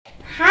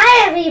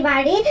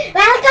everybody,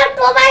 welcome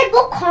to my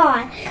book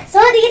haul. So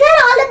these are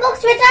all the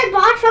books which I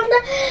bought from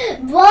the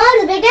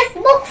world's biggest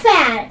book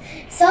fair.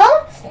 So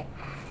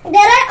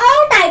there are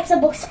all types of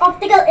books: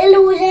 optical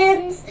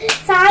illusions,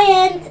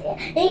 science,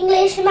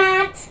 English,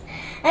 maths,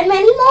 and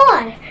many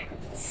more.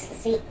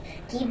 See,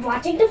 keep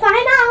watching to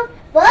find out.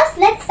 First,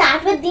 let's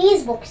start with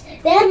these books.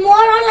 They are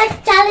more on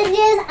like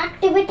challenges,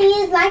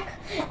 activities, like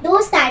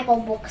those type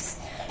of books.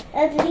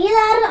 And these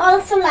are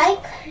also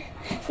like,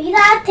 these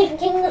are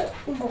thinking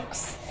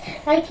books.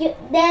 Like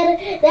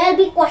there'll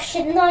be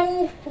questions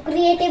on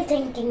creative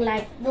thinking,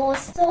 like those.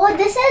 So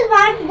this is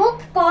one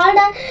book called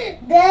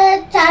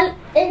the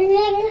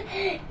Challenging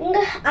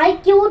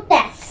IQ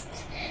Test.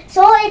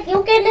 So if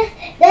you can,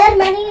 there are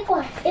many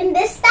in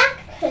this stack.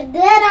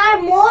 There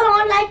are more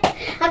on like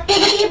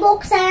activity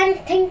books and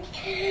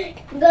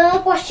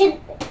question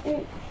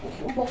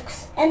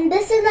books, and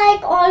this is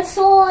like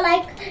also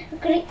like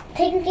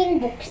thinking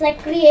books,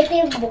 like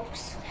creative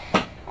books.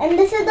 And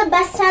this is the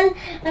best-selling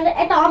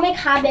Atomic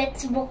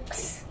Habits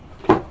books.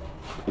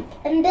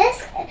 And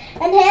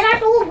here are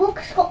two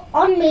books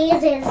on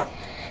mazes.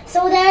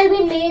 So there will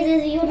be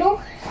mazes, you know.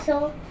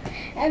 So,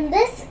 and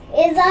this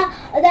is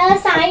the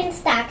science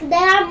stack. There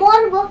are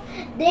more books.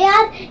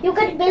 You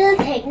can build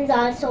things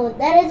also.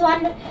 There is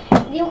one,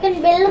 you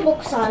can build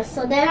books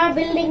also. There are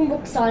building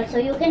books also.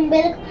 You can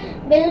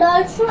build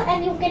also,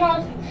 and you can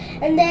also,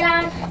 and there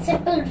are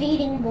simple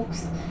reading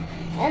books.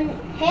 And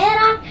here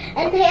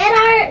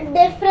are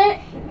different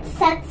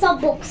sets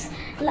of books.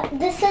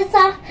 This is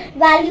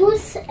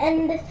values,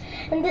 and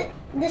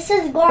this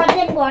is gods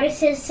and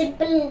goddesses,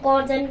 simple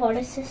gods and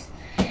goddesses,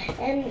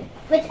 and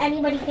which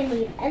anybody can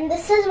read. And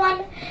this is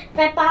one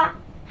Peppa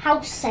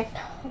house set.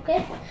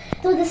 Okay,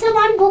 so this is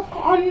one book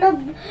on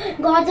the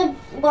gods and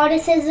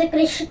goddesses.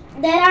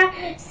 There are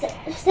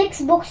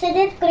 6 books in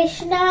it: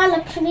 Krishna,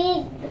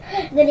 Lakshmi,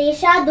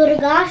 Ganesha,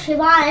 Durga,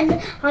 Shiva, and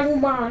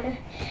Hanuman.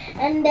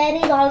 And there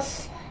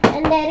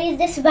is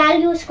this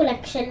values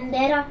collection.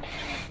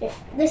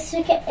 This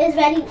is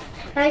very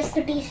nice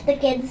to teach the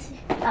kids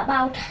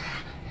about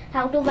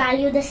how to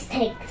value this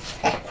thing.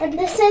 And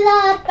this is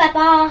a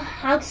Peppa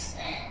house,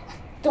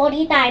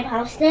 story time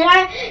house.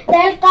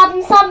 There'll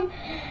come some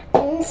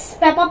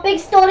Peppa Pig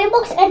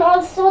storybooks, and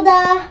also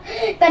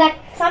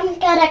some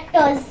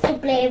characters to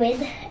play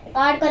with,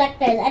 card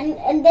characters. And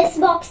in this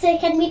box it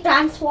can be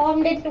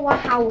transformed into a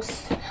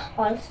house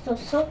also.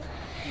 So,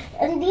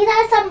 and these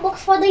are some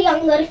books for the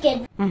younger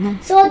kids.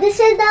 So this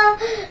is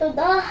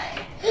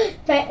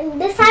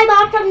this I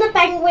bought from the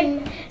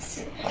Penguin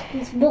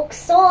book.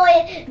 So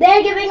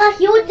they're giving a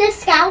huge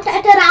discount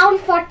at around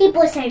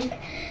 40%,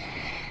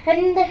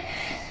 and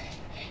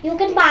you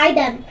can buy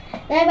them.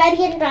 They're very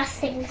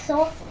interesting.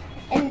 So,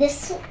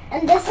 these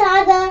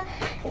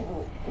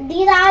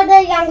are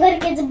the younger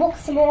kids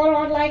books, more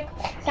on like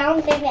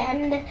counting,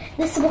 and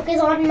this book is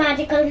on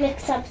magical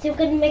mix-ups. You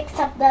can mix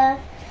up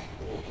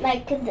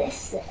like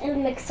this,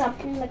 and mix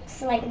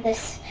like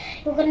this.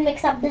 You can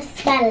mix up the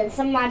spells,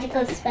 some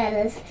magical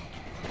spells.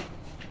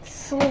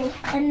 So,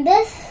 and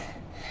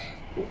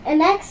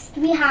next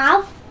we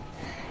have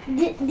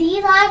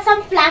these are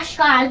some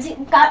flashcards,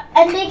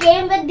 and they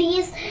came with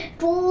these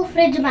 2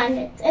 fridge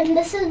magnets. And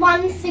this is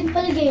one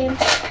simple game.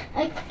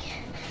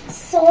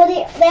 So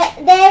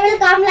they will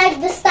come like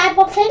this type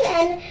of thing,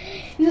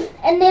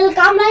 and they'll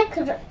come like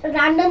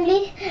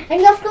randomly,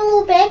 and you have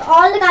to make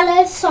all the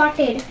colors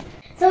sorted.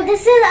 So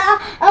this is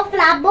a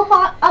flap book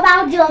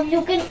about germs.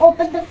 You can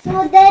open the.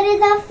 So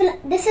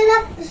this is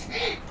a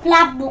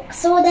flap book.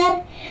 So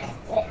they're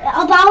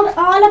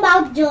all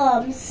about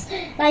germs,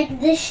 like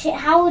this,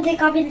 how they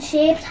come in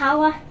shapes,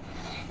 how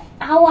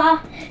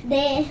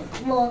they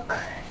work.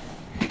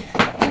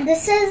 And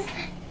this is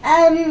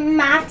a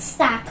math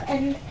stack,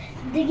 and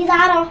these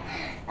are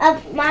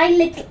my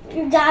little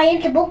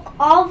giant book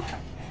of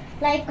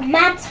like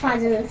maths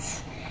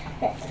puzzles.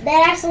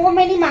 There are so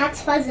many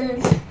maths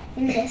puzzles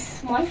in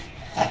this one.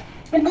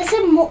 And this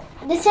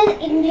is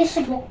English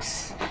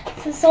books.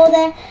 So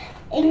the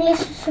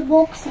English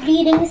books,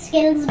 reading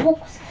skills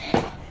books,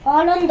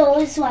 all on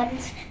those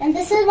ones. And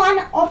this is one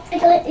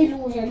optical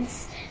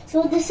illusions.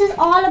 So this is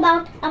all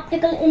about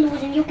optical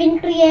illusion. You can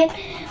create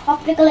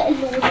optical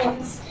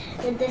illusions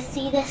with this.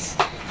 See this?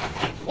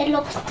 It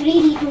looks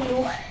 3D to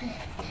you.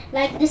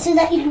 Like this is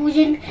the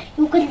illusion.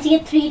 You can see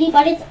it 3D,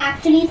 but it's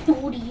actually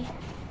 2D.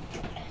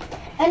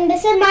 And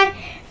this is my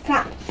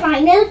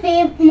final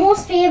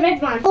most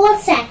favorite one. Whole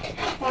set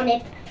on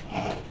it.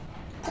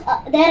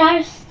 There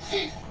are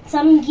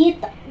some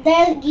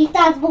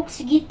Gita's books,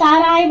 Gita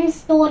rhymes,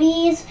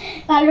 stories,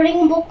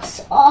 coloring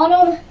books,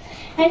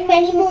 and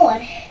many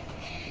more.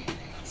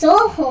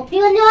 So hope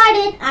you enjoyed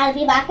it. I'll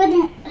be back with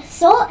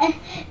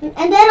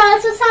and there are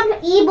also some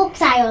ebooks.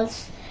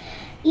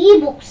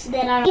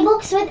 There are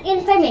ebooks with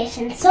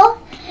information. So,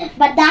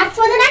 but that's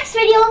for the next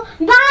video.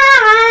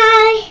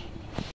 Bye.